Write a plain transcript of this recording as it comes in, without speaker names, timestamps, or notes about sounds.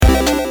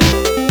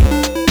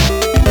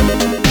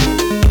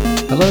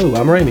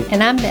I'm Ramey.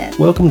 And I'm Beth.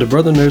 Welcome to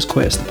Brother Knows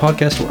Quest, the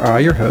podcast where I,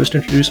 your host,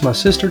 introduce my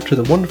sister to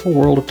the wonderful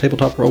world of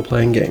tabletop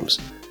role-playing games.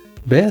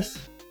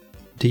 Beth,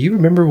 do you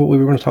remember what we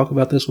were going to talk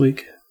about this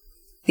week?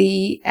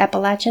 The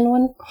Appalachian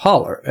one?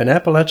 Holler, an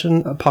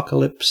Appalachian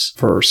apocalypse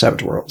for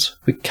Savage Worlds.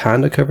 We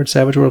kind of covered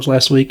Savage Worlds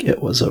last week.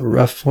 It was a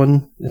rough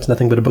one. It's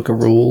nothing but a book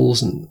of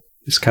rules, and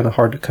it's kind of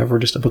hard to cover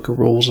just a book of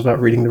rules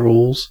without reading the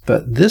rules.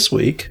 But this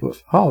week,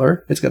 with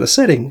Holler, it's got a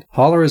setting.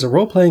 Holler is a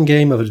role-playing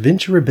game of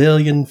adventure,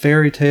 rebellion,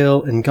 fairy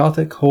tale, and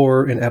gothic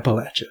horror in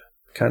Appalachia.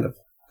 Kind of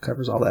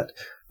covers all that.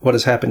 What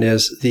has happened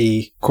is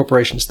the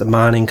corporations, the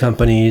mining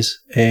companies,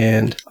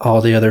 and all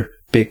the other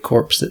big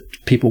corps that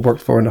people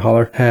worked for in the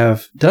Holler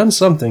have done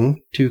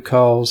something to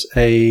cause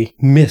a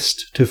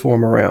mist to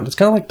form around. It's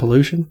kind of like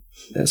pollution.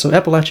 And so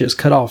Appalachia is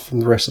cut off from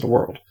the rest of the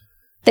world.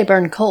 They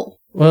burn coal.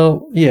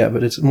 Well, yeah,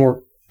 but it's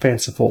more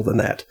fanciful than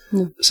that.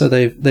 So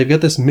they've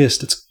got this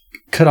mist that's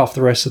cut off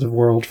the rest of the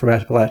world from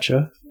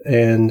Appalachia.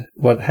 And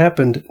what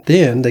happened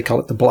then, they call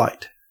it the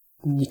blight.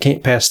 You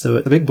can't pass through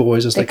it. The big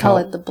boys, as they call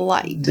it. The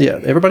blight. Yeah,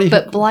 everybody.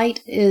 But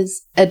blight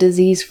is a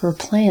disease for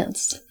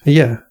plants.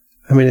 Yeah.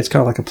 I mean, it's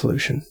kind of like a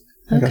pollution.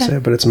 Like Okay. I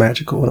said, but it's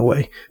magical in a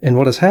way. And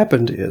what has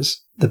happened is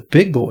the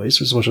big boys,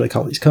 which is what they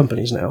call these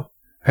companies now,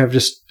 have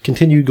just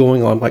continued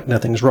going on like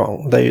nothing's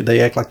wrong. They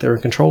act like they're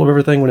in control of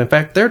everything, when in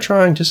fact they're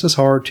trying just as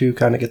hard to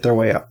kind of get their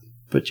way out.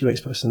 But you ain't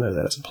supposed to know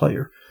that as a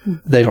player.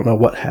 They don't know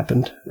what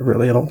happened,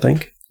 really, I don't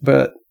think.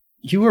 But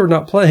you are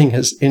not playing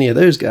as any of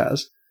those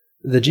guys.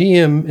 The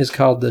GM is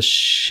called the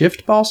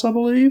Shift Boss, I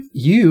believe.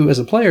 You, as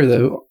a player,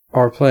 though,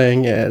 are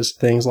playing as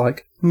things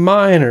like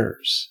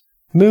miners,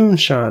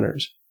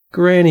 moonshiners,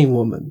 granny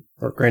woman,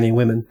 or granny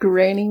women.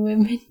 Granny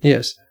women.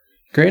 Yes.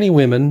 Granny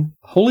women,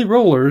 holy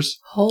rollers.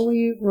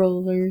 Holy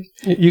rollers.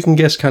 You can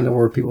guess kind of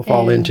where people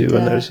fall into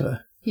in those.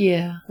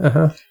 Yeah.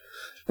 Uh-huh.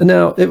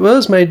 Now, it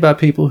was made by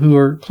people who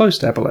are close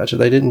to Appalachia.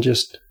 They didn't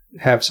just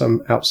have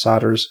some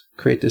outsiders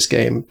create this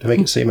game to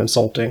make it seem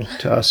insulting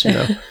to us, you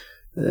know.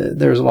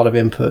 There's a lot of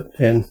input,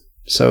 and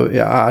so,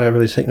 yeah, I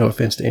really take no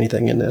offense to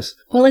anything in this.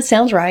 Well, it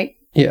sounds right.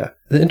 Yeah.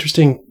 The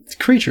interesting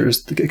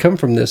creatures that come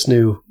from this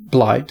new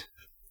blight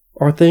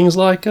are things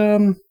like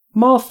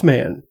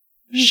Mothman,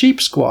 Sheep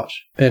Squatch,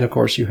 and of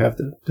course you have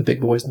the big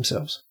boys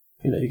themselves.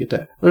 You know, you get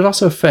that. There's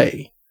also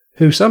Fae,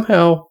 who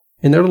somehow,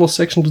 in their little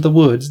sections of the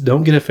woods,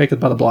 don't get affected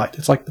by the blight.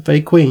 It's like the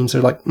Fae Queens.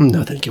 They're like,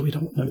 no, thank you, we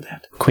don't know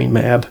that. Queen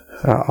Mab,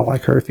 I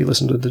like her if you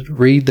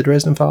read the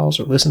Dresden Files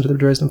or listen to the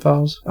Dresden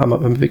Files. I'm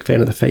a big fan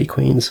of the Fae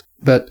Queens.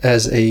 But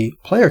as a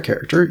player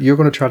character, you're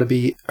going to try to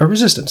be a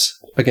resistance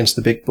against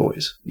the big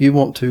boys. You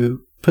want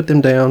to put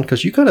them down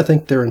because you kind of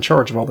think they're in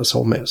charge of all this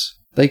whole mess.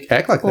 They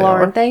act like they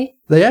are. Aren't they?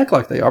 They act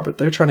like they are, but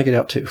they're trying to get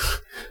out too.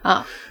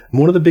 Ah.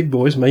 One of the big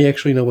boys may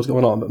actually know what's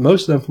going on, but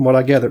most of them, from what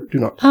I gather, do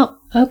not. Oh,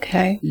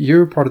 okay.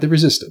 You're part of the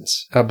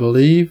resistance. I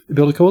believe they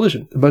build a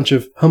coalition. A bunch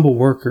of humble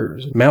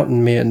workers,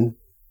 mountain men,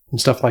 and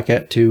stuff like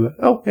that too.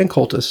 Oh, and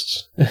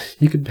cultists.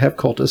 You could have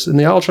cultists, and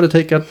they all try to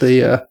take out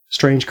the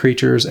strange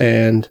creatures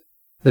and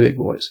the big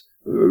boys.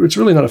 It's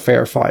really not a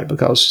fair fight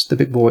because the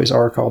big boys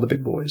are called the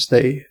big boys.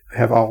 They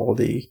have all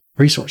the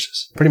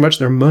resources. Pretty much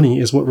their money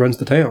is what runs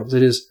the towns.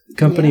 It is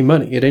company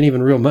money. It ain't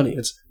even real money.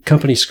 It's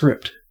company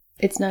script.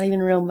 It's not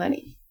even real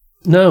money.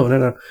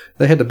 No.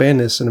 They had to ban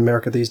this in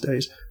America these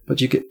days.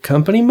 But you get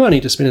company money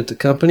to spend at the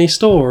company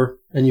store,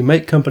 and you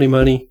make company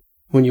money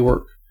when you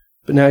work.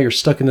 But now you're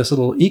stuck in this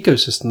little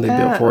ecosystem they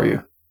built for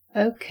you.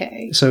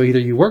 Okay. So either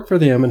you work for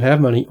them and have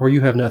money, or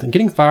you have nothing.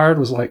 Getting fired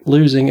was like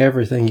losing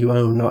everything you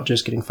own, not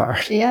just getting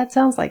fired. Yeah, it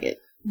sounds like it.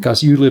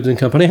 Because you lived in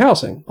company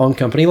housing, on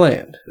company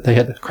land. They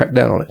had to crack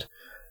down on it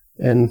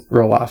in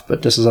real life,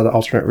 but this is an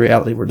alternate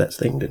reality where that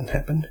thing didn't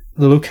happen.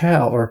 The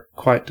locale are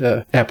quite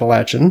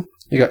Appalachian.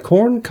 You got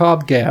Corn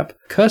Cob Gap,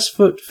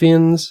 Cussfoot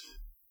Fens,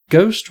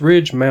 Ghost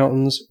Ridge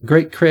Mountains,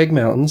 Great Craig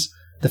Mountains,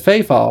 the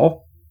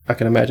Fayfall, I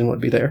can imagine what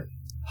would be there,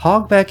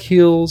 Hogback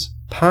Hills,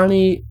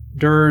 Piney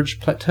Dirge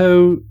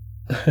Plateau,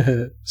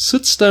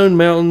 Sootstone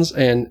Mountains,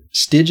 and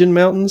Stygian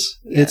Mountains.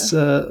 Yeah. It's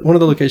one of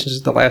the locations,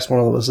 the last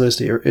one on the list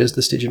here, is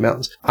the Stygian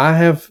Mountains. I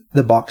have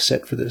the box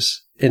set for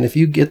this, and if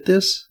you get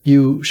this,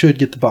 you should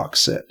get the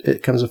box set.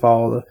 It comes with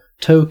all the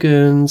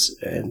tokens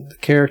and the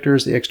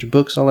characters, the extra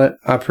books, all that.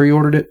 I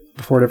pre-ordered it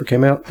before it ever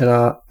came out, and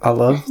I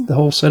love the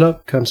whole setup.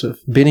 It comes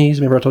with bennies.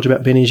 Remember I told you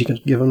about bennies? You can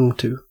give them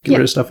to get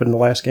rid of stuff in the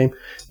last game.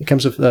 It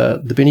comes with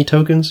the benny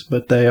tokens,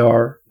 but they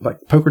are like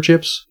poker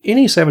chips.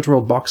 Any Savage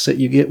World box set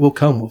you get will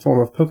come with a form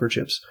of poker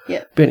chips,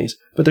 bennies.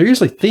 But they're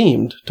usually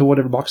themed to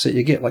whatever box set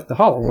you get. Like the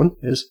Holler one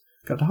is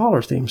got the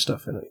Holler theme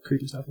stuff in it,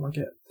 creepy stuff like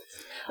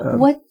that.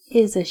 What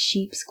is a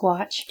sheep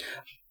squatch?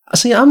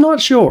 See, I'm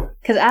not sure.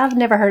 Because I've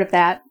never heard of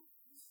that.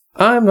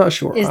 I'm not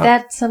sure. Is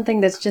that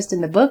something that's just in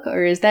the book,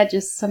 or is that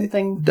just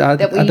something that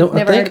we've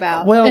never heard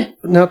about? Well,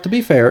 now, to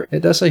be fair,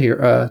 it does say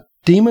here,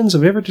 demons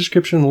of every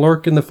description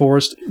lurk in the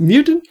forest.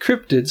 Mutant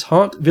cryptids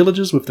haunt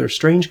villages with their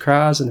strange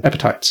cries and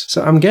appetites.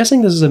 So I'm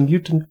guessing this is a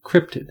mutant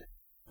cryptid.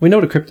 We know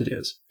what a cryptid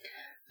is.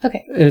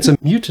 Okay. And it's a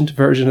mutant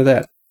version of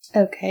that.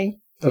 Okay.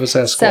 Of a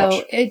Sasquatch.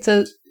 So it's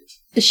a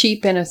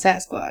sheep and a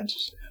Sasquatch.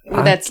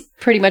 that's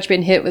pretty much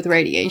been hit with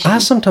radiation. I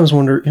sometimes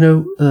wonder,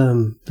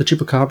 the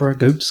chupacabra,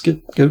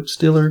 goat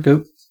stealer,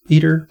 goat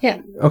eater.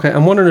 Yeah. Okay,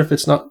 I'm wondering if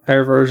it's not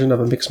our version of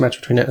a mixed match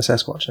between that and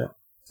Sasquatch now.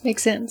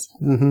 Makes sense.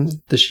 Mm-hmm.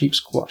 The sheep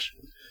squash.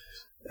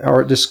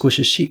 Or it just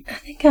squishes sheep. I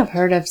think I've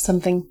heard of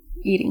something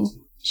eating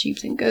sheep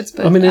and goats,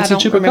 but it's a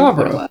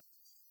chupacabra.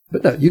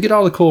 But no, you get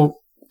all the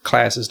cool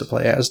classes to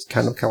play as,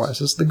 kind of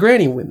classes. The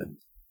granny women.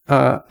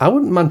 I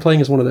wouldn't mind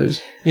playing as one of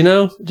those.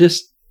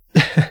 Just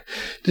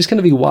kind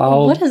of be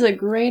wild. What does a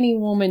granny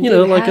woman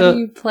do? How do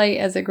you play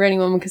as a granny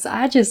woman? Because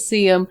I just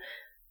see them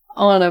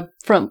on a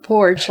front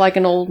porch like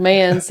an old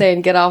man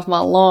saying, "Get off my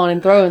lawn,"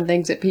 and throwing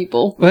things at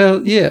people.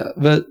 Well, yeah,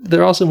 but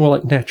they're also more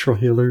like natural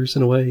healers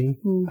in a way.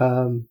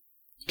 You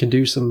can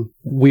do some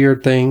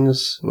weird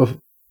things with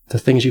the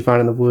things you find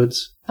in the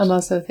woods. I'm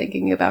also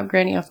thinking about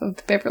Granny off of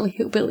the Beverly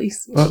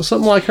Hillbillies. Well,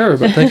 something like her,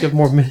 but think of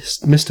more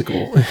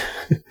mystical.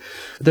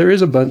 There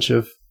is a bunch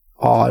of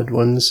odd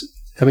ones.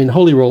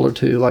 Holy Roller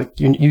too. Like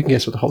you can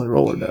guess what the Holy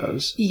Roller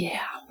does. Yeah.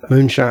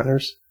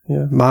 Moonshiners.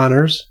 Yeah.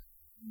 Miners.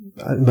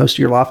 Most of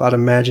your life, I'd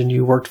imagine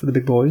you worked for the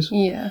big boys.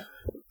 Yeah.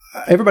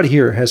 Everybody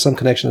here has some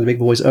connection to the big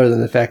boys other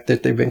than the fact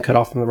that they've been cut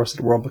off from the rest of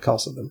the world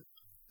because of them.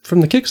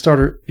 From the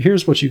Kickstarter,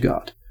 here's what you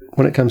got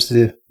when it comes to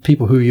the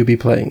people who you'll be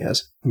playing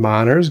as.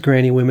 Miners,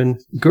 granny women,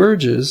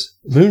 gurges,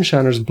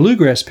 moonshiners,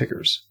 bluegrass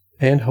pickers,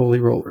 and holy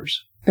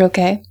rollers.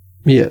 Okay.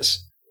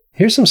 Yes.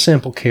 Here's some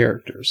sample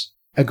characters.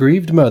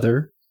 Aggrieved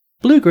mother,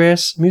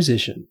 bluegrass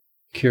musician,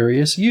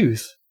 curious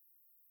youth,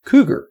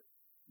 cougar,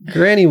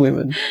 granny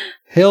women,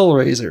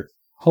 hellraiser,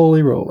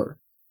 holy roller,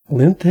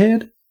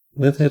 linthhead.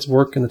 Linthheads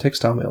work in the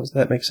textile mills.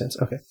 That makes sense.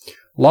 Okay.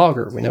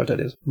 Logger, we know what that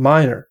is.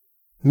 Miner,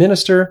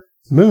 minister,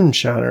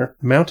 moonshiner,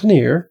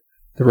 mountaineer,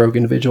 the rogue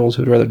individuals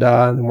who'd rather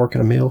die than work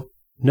in a mill.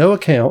 No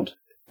account,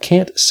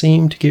 can't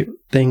seem to get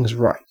things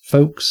right.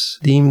 Folks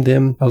deem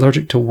them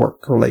allergic to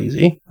work or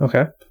lazy.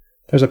 Okay.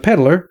 There's a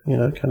peddler,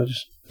 kind of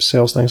just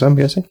sells things, I'm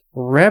guessing.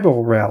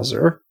 Rabble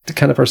rouser, the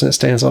kind of person that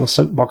stands on a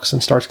soapbox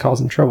and starts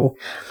causing trouble.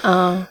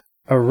 A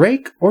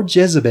rake or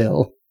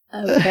Jezebel.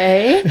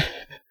 Okay.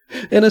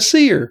 And a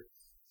seer,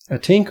 a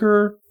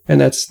tinkerer, and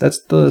that's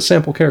the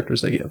sample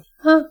characters they give.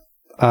 Huh.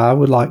 I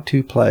would like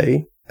to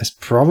play as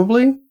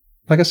probably,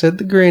 like I said,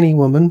 the granny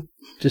woman,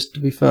 just to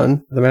be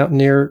fun. The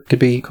mountaineer could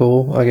be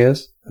cool, I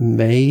guess.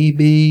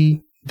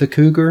 Maybe the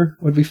cougar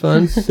would be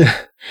fun.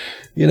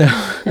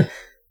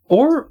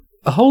 Or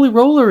a holy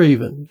roller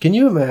even. Can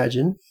you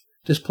imagine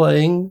just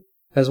playing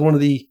as one of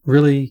the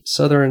really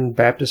Southern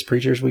Baptist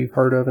preachers we've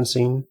heard of and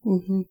seen?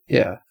 Mm-hmm.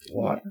 Yeah.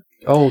 What?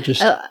 Oh,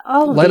 just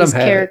all of let these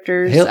them have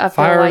characters, it. I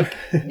feel like,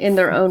 in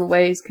their own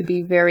ways, could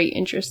be very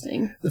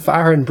interesting. The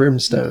fire and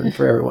brimstone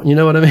for everyone. You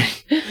know what I mean?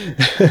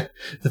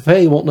 The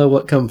Fae won't know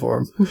what come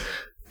for them.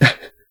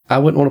 I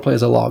wouldn't want to play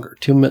as a logger.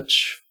 Too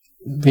much,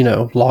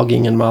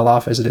 logging in my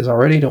life as it is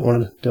already. Don't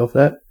want to deal with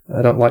that.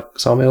 I don't like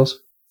sawmills.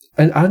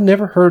 And I'd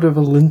never heard of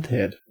a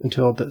linthead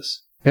until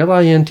this.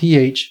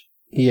 Linthead.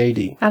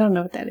 I don't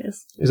know what that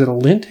is. Is it a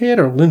linthead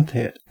or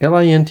linthead?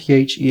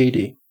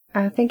 Linthead.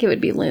 I think it would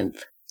be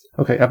linth.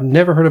 Okay, I've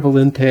never heard of a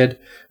linthead.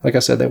 Like I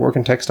said, they work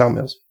in textile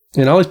mills.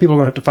 And all these people are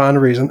going to have to find a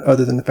reason,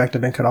 other than the fact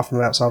they've been cut off from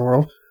the outside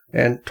world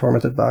and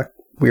tormented by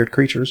weird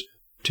creatures,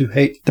 to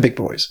hate the big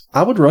boys.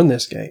 I would run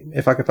this game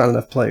if I could find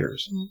enough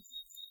players. Mm.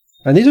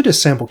 And these are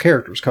just sample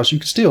characters, because you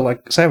can still,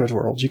 like Savage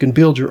Worlds, you can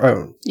build your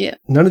own. Yeah.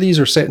 None of these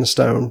are set in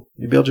stone.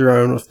 You build your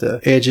own with the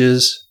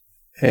edges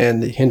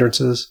and the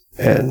hindrances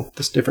and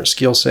the different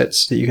skill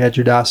sets that you had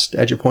your dice,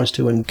 add your points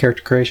to in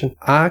character creation.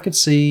 I could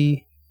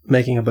see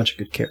making a bunch of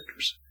good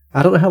characters.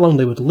 I don't know how long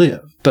they would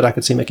live, but I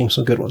could see making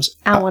some good ones.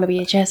 I want to be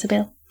a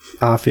Jezebel.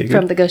 I figured.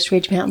 From the Ghost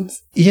Ridge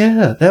Mountains.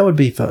 Yeah, that would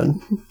be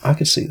fun. I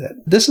could see that.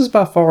 This is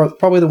by far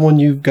probably the one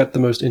you've got the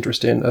most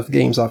interest in of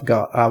games I've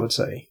got, I would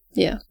say.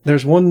 Yeah.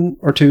 There's one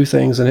or two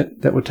things in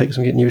it that would take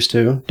some getting used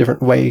to.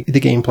 Different way the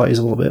game plays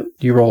a little bit.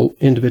 You roll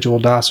individual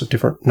dice with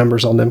different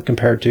numbers on them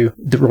compared to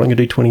rolling a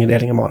d20 and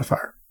adding a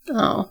modifier.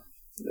 Oh.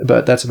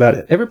 But that's about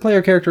it. Every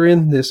player character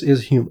in this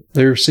is human.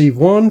 They receive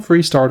one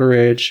free starter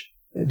edge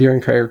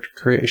during character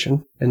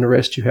creation, and the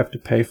rest you have to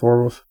pay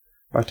for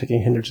by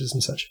taking hindrances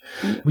and such.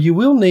 You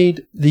will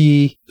need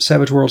the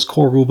Savage Worlds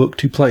core rulebook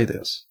to play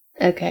this.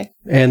 Okay.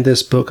 And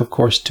this book, of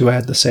course, to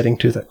add the setting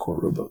to that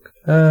core rulebook.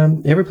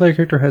 Every player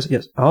character has,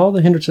 yes, all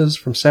the hindrances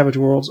from Savage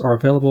Worlds are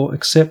available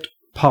except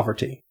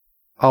poverty.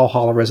 All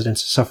Holler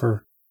residents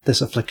suffer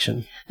this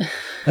affliction.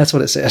 That's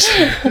what it says.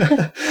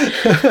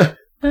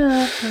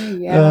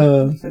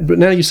 Yeah. But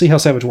now you see how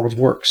Savage Worlds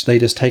works. They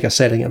just take a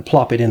setting and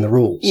plop it in the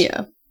rules.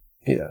 Yeah.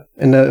 Yeah.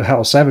 And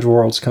how Savage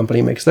Worlds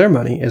company makes their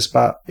money is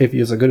by, if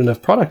it's a good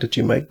enough product that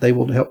you make, they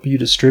will help you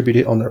distribute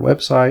it on their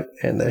website,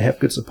 and they have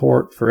good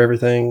support for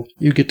everything.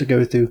 You get to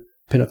go through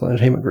Pinnacle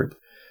Entertainment Group.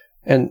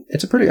 And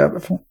it's a pretty,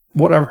 from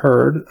what I've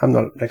heard, I'm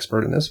not an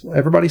expert in this,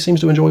 everybody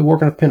seems to enjoy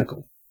working with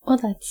Pinnacle. Well,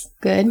 that's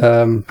good.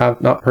 I've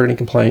not heard any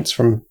complaints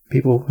from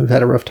people who've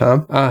had a rough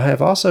time. I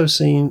have also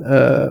seen,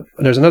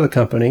 there's another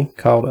company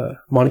called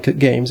Monte Cook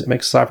Games that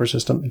makes a cipher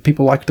system.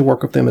 People like to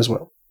work with them as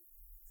well.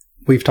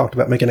 we've talked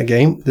about making a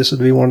game, this would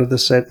be one of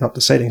the not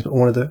the settings, but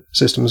one of the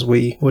systems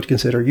we would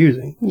consider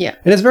using. Yeah.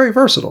 And it's very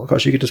versatile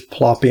because you could just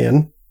plop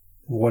in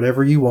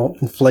whatever you want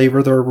and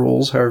flavor their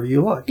rules however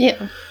you like.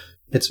 Yeah.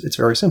 It's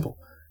very simple.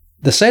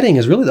 The setting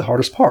is really the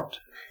hardest part.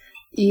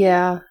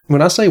 Yeah.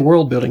 When I say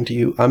world building to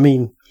you, I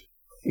mean,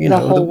 the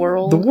whole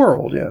world. The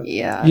world, yeah.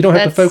 Yeah. You don't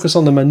have to focus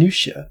on the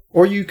minutiae.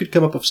 Or you could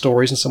come up with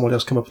stories and someone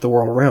else come up with the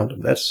world around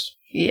them. That's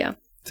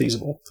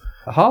feasible.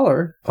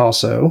 Holler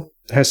also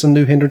has some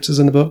new hindrances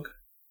in the book.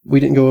 We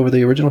didn't go over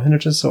the original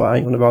hindrances, so I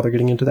ain't going to bother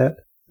getting into that.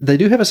 They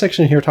do have a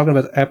section here talking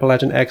about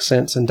Appalachian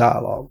accents and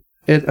dialogue.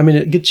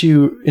 It gets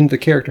you into the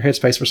character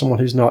headspace for someone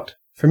who's not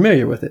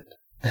familiar with it.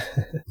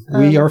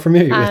 We are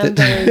familiar with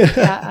it.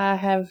 I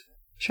have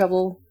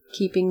trouble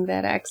keeping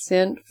that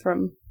accent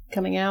from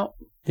coming out.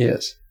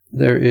 Yes.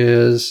 There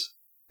is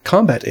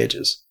combat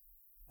edges.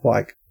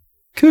 Like,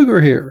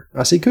 cougar here.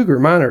 I see cougar,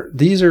 minor.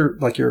 These are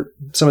like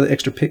some of the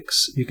extra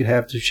picks you could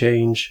have to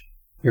change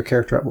your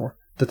character up more.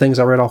 The things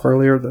I read off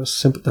earlier, the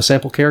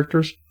sample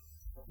characters,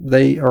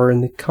 they are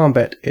in the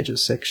combat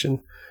edges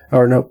section.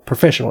 Or no,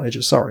 professional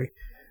edges, sorry.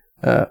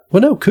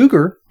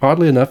 Cougar,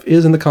 oddly enough,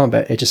 is in the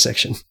combat edges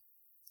section.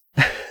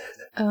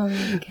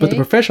 Okay. But the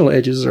professional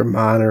edges are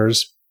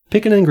minors,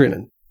 picking and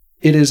grinning.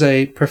 It is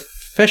a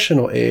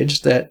professional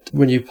edge that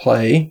when you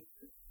play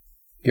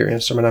your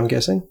instrument, I'm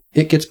guessing,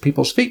 it gets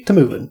people's feet to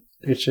moving.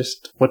 It's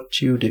just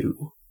what you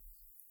do.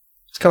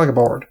 It's kind of like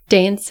a bard.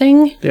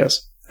 Dancing?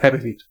 Yes. Happy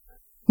feet.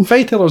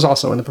 Faith Healer is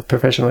also in the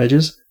professional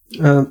edges.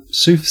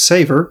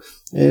 Soothsayer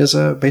is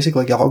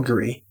basically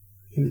augury.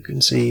 You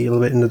can see a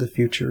little bit into the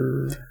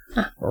future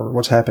or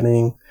what's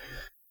happening.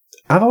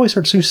 I've always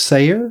heard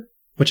soothsayer,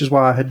 which is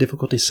why I had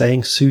difficulty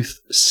saying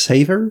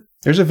soothsayer.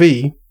 There's a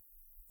V.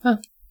 Oh,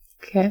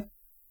 okay.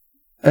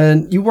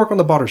 And you work on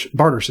the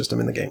barter system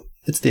in the game.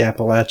 It's the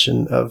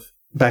Appalachian of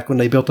back when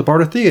they built the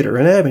Barter Theater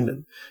in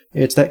Abingdon.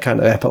 It's that kind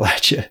of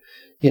Appalachia,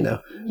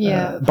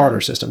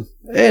 barter system.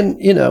 And,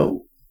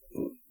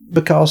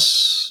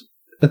 because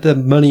the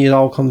money, it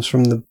all comes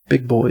from the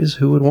big boys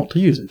who would want to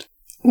use it.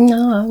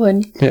 No, I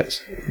wouldn't.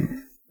 Yes.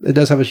 It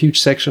does have a huge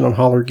section on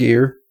Holler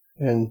gear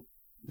and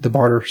the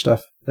barter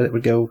stuff that it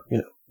would go,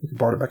 you can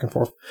barter back and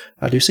forth.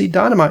 I do see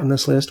dynamite in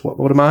this list. What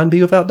would a mine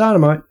be without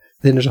dynamite?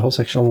 Then there's a whole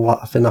section on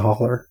life in the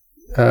Holler.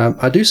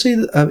 I do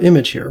see an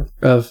image here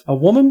of a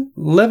woman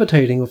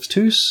levitating with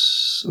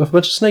a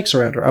bunch of snakes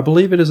around her. I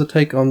believe it is a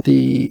take on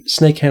the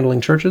snake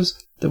handling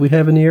churches that we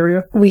have in the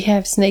area. We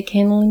have snake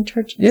handling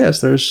churches?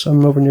 Yes, there's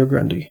some over near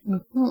Grundy.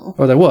 Mm-hmm.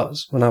 Or there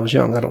was when I was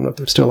young. I don't know if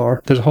there still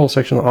are. There's a whole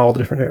section on all the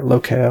different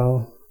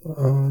locale.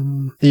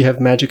 You have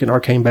magic and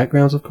arcane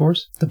backgrounds, of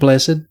course. The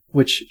Blessed,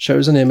 which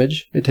shows an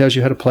image. It tells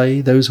you how to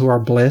play those who are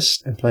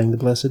blessed and playing the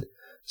Blessed.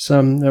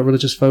 Some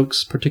religious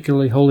folks,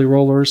 particularly holy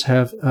rollers,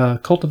 have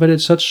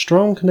cultivated such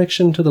strong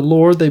connection to the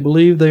Lord they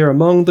believe they are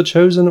among the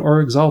chosen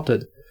or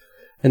exalted,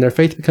 and their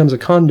faith becomes a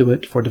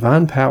conduit for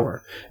divine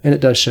power. And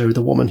it does show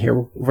the woman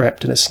here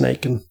wrapped in a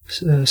snake in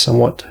a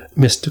somewhat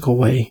mystical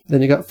way.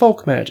 Then you got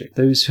folk magic.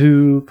 Those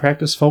who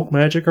practice folk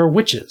magic are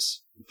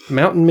witches,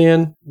 mountain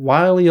men,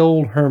 wily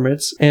old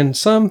hermits, and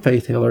some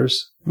faith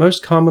healers,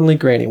 most commonly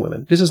granny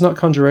women. This is not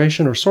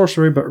conjuration or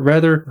sorcery, but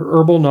rather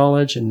herbal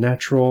knowledge and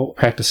natural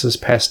practices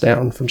passed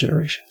down from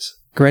generations.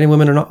 Granny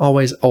women are not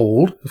always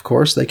old, of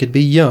course. They could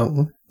be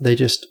young. They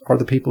just are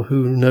the people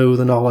who know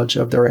the knowledge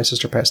of their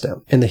ancestor passed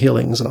down, and the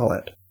healings and all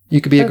that. You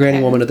could be a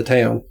granny woman of the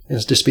town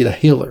and just be the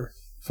healer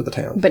for the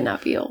town. But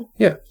not be old.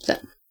 Yeah. So.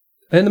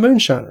 And the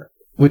moonshiner,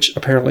 which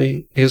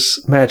apparently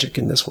is magic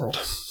in this world.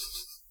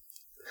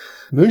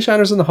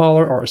 Moonshiners in the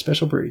Holler are a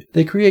special breed.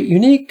 They create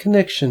unique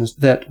connections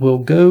that will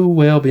go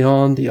well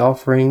beyond the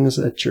offerings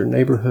at your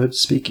neighborhood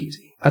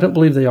speakeasy. I don't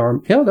believe they are.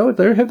 Yeah, no,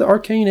 they have the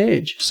arcane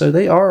edge, so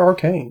they are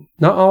arcane.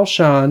 Not all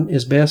shine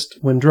is best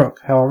when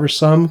drunk. However,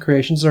 some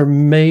creations are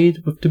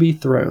made to be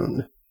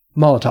thrown.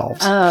 Molotovs.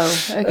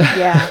 Oh, okay,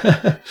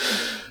 yeah.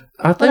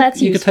 I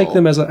think you could take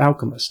them as an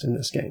alchemist in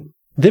this game.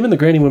 Them and the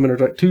granny women are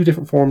like two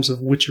different forms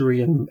of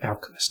witchery and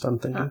alchemist, I'm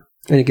thinking.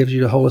 And it gives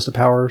you the whole list of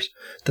powers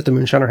that the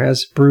moonshiner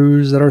has.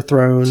 Brews that are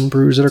thrown,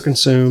 brews that are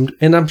consumed.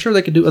 And I'm sure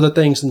they could do other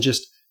things than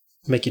just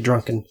make you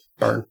drunk and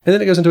burn. And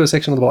then it goes into a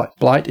section on the blight.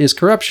 Blight is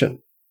corruption.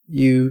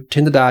 You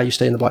tend to die, you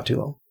stay in the blight too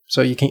long.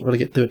 So you can't really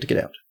get through it to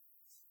get out.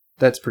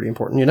 That's pretty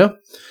important,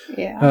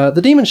 Yeah.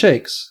 The demon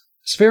shakes.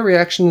 Severe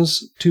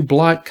reactions to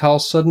blight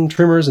cause sudden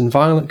tremors and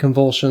violent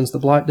convulsions. The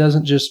blight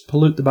doesn't just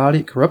pollute the body,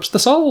 it corrupts the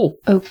soul.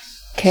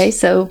 Okay,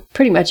 so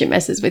pretty much it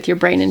messes with your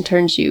brain and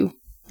turns you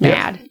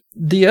mad. Yeah.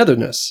 The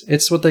otherness.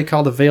 It's what they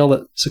call the veil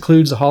that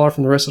secludes the Holler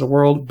from the rest of the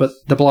world, but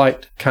the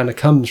blight kind of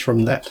comes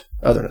from that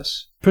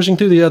otherness. Pushing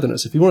through the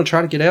otherness. If you want to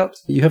try to get out,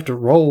 you have to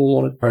roll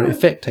on an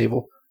effect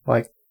table.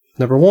 Like,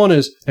 number 1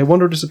 is, a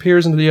wanderer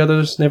disappears into the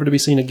others, never to be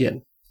seen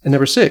again. And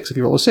number 6, if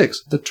you roll a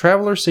 6, the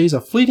traveler sees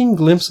a fleeting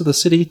glimpse of the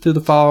city through the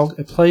fog,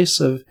 a place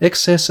of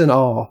excess and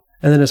awe,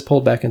 and then is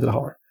pulled back into the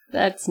Holler.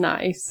 That's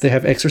nice. They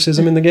have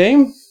exorcism in the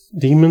game.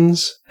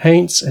 Demons,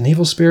 haints, and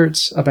evil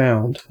spirits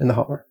abound in the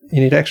Holler.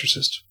 You need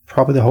exorcist.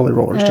 Probably the holy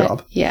roller's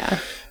job. Yeah.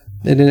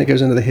 And then it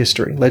goes into the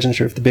history.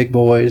 Legends of the big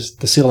boys,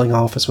 the sealing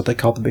off is what they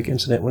call the big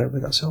incident whenever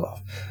they got sealed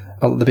off.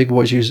 The big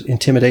boys use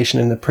intimidation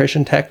and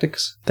oppression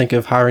tactics. Think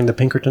of hiring the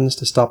Pinkertons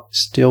to stop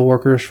steel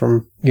workers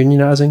from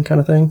unionizing kind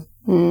of thing.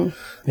 Mm.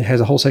 It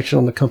has a whole section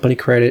on the company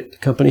credit, the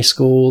company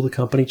school, the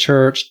company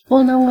church.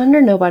 Well, no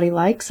wonder nobody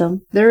likes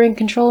them. They're in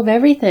control of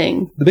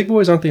everything. The big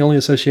boys aren't the only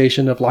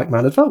association of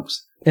like-minded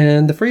folks.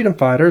 And the freedom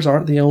fighters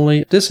aren't the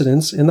only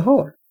dissidents in the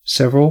Holler.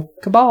 Several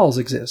cabals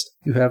exist.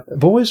 You have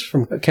boys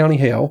from County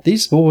Hell.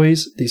 These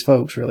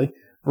folks really,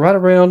 ride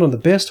around on the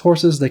best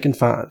horses they can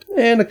find.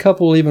 And a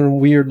couple even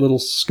weird little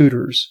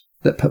scooters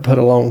that put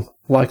along,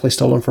 likely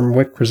stolen from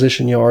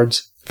requisition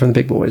yards from the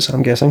big boys,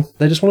 I'm guessing.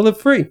 They just want to live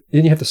free.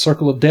 Then you have the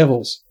Circle of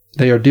Devils.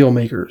 They are deal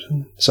makers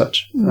and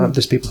such.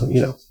 Just people,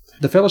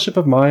 The Fellowship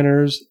of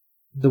Miners,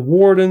 the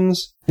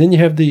Wardens. Then you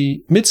have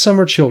the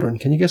Midsummer Children.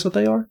 Can you guess what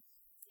they are?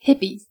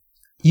 Hippies.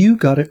 You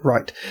got it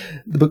right.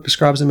 The book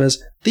describes them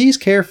as these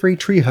carefree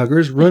tree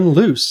huggers run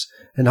loose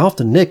and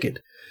often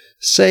naked,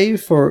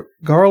 save for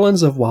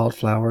garlands of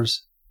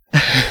wildflowers.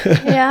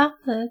 Yeah,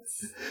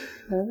 that's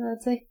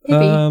a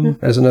hippie.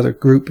 As another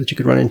group that you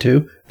could run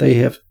into, they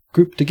have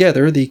grouped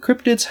together the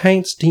cryptids,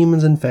 haints,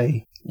 demons, and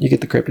fae. You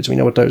get the cryptids. We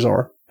know what those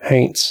are.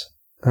 Haints.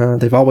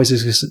 They've always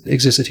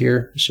existed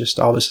here. It's just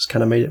all this has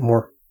kind of made it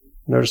more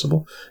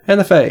noticeable. And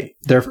the fae.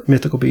 They're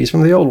mythical beings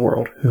from the old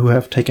world who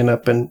have taken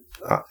up and,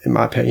 in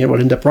my opinion,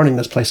 would end up running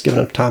this place, given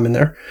enough time in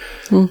there.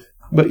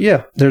 But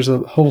yeah, there's a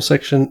whole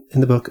section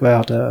in the book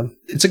about,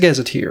 it's a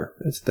gazetteer.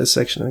 It's this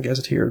section in the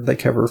gazetteer. They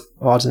cover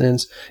odds and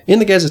ends. In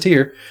the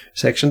gazetteer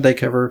section, they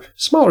cover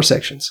smaller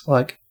sections,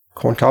 like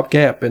Corncob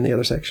Gap in the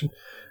other section.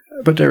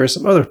 But there are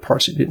some other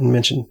parts you didn't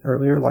mention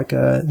earlier, like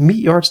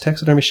Meat Yard's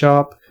Taxidermy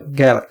Shop,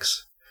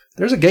 Galax.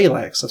 There's a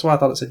Galax. That's why I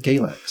thought it said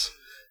Galax.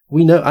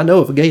 I know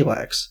of a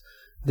Galax.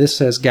 This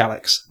says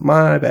Galax.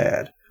 My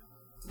bad.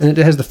 And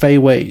it has the Fey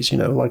ways,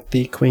 like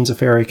the Queens of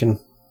Fairy can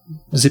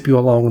zip you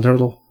along with their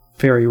little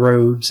fairy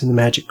roads in the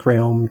magic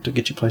realm to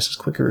get you places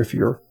quicker if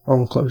you're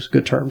on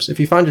good terms. If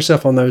you find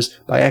yourself on those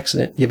by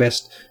accident, you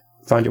best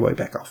find your way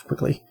back off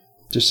quickly.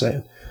 Just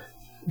saying.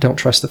 Don't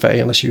trust the Fae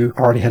unless you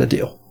already had a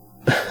deal.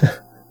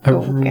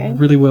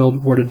 Really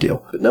well-worded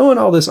deal. But knowing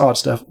all this odd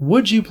stuff,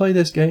 would you play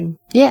this game?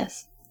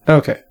 Yes.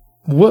 Okay.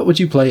 What would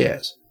you play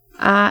as?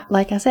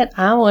 Like I said,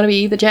 I want to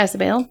be the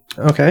Jezebel.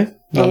 Okay.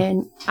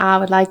 And I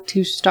would like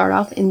to start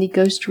off in the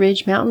Ghost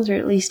Ridge Mountains, or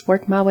at least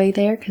work my way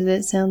there, because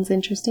it sounds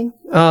interesting.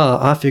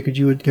 I figured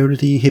you would go to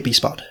the hippie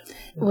spot.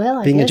 Well,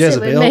 I guess it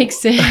would make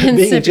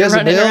sense if you're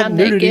running around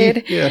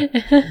naked. Yeah.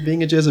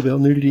 Being a Jezebel,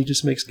 nudity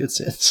just makes good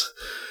sense.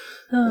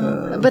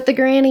 But the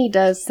granny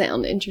does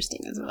sound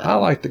interesting as well. I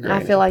like the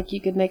granny. I feel like you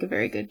could make a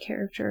very good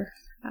character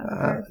out of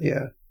her.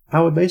 Yeah.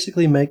 I would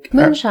basically make...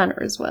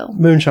 Moonshiner as well.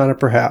 Moonshiner,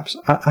 perhaps.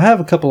 I have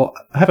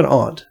an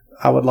aunt.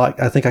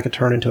 I think I could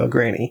turn into a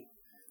granny.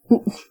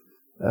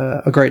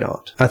 A great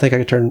aunt. I think I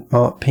could turn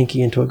Aunt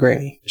Pinky into a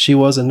granny. She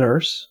was a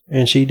nurse,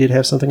 and she did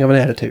have something of an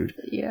attitude.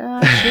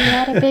 Yeah, she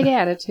had a big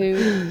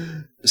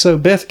attitude. So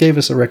Beth gave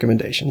us a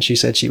recommendation. She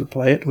said she would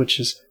play it, which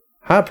is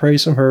high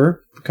praise from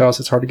her, because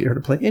it's hard to get her to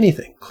play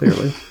anything,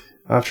 clearly.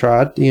 I've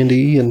tried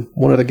D&D and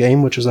one other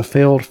game, which was a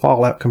failed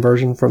Fallout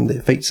conversion from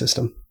the Fate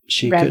system.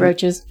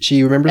 Roaches.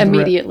 She remembers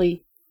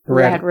immediately.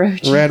 Rad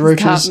roaches. Rad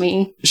roaches got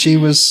me. It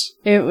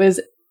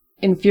was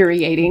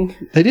infuriating.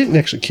 They didn't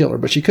actually kill her,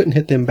 but she couldn't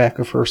hit them back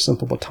with her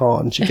simple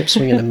baton. She kept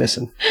swinging and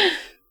missing.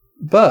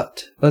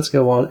 But let's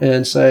go on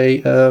and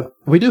say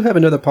we do have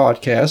another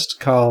podcast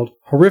called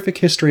Horrific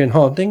History and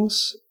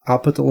Hauntings. I'll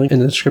put the link in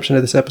the description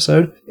of this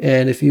episode.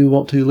 And if you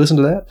want to listen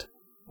to that,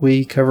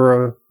 we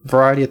cover a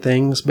variety of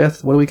things.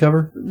 Beth, what do we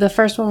cover? The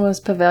first one was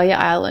Pavelia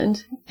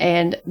Island.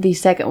 And the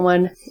second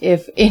one,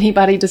 if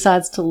anybody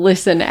decides to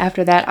listen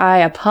after that, I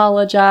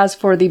apologize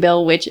for the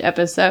Bell Witch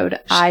episode.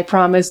 I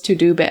promise to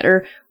do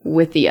better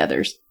with the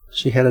others.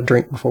 She had a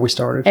drink before we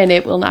started. And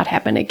it will not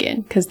happen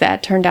again, because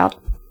that turned out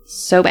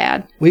so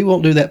bad. We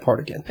won't do that part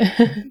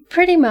again.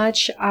 Pretty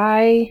much,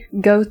 I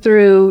go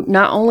through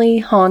not only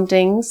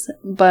hauntings,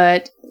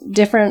 but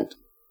different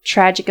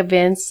tragic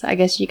events, I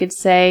guess you could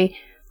say.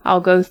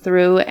 I'll go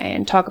through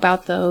and talk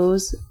about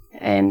those.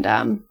 And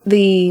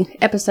the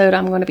episode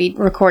I'm going to be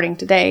recording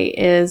today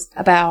is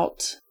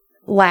about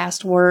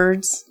last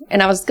words.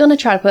 And I was going to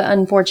try to put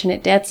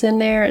unfortunate deaths in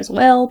there as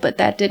well, but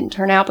that didn't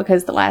turn out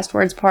because the last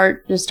words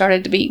part just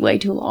started to be way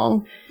too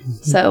long.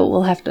 Mm-hmm. So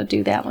we'll have to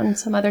do that one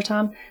some other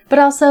time. But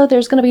also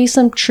there's going to be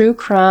some true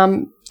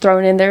crime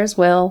thrown in there as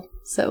well.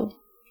 So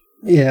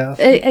yeah,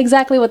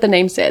 exactly what the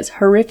name says,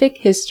 horrific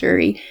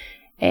history.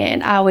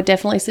 And I would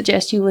definitely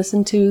suggest you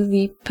listen to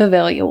the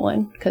Pavelia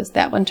one, because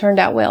that one turned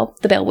out well.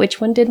 The Bell Witch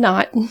one did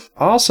not.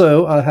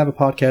 Also, I have a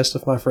podcast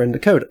with my friend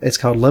Dakota. It's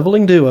called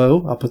Leveling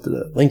Duo. I'll put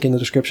the link in the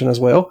description as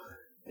well.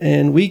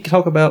 And we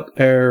talk about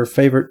our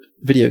favorite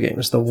video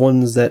games, the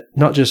ones that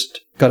not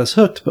just got us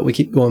hooked, but we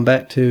keep going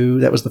back to.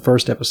 That was the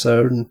first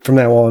episode. And from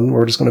now on,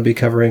 we're just going to be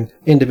covering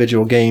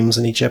individual games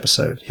in each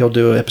episode. He'll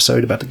do an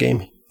episode about the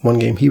game, one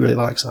game he really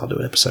likes, and I'll do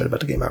an episode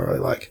about the game I really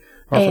like.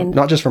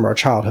 Not just from our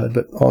childhood,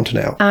 but on to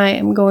now. I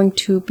am going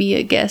to be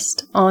a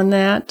guest on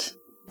that.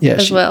 Yeah,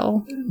 as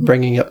well.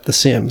 Bringing up the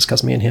Sims,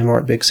 because me and him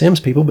aren't big Sims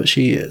people, but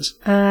she is.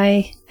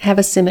 I have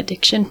a sim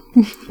addiction.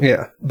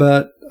 Yeah,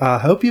 but I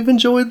hope you've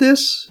enjoyed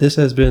this. This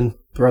has been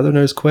Brother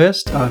Knows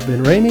Quest. I've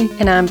been Raimi.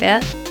 And I'm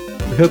Beth.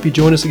 We hope you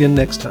join us again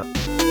next time.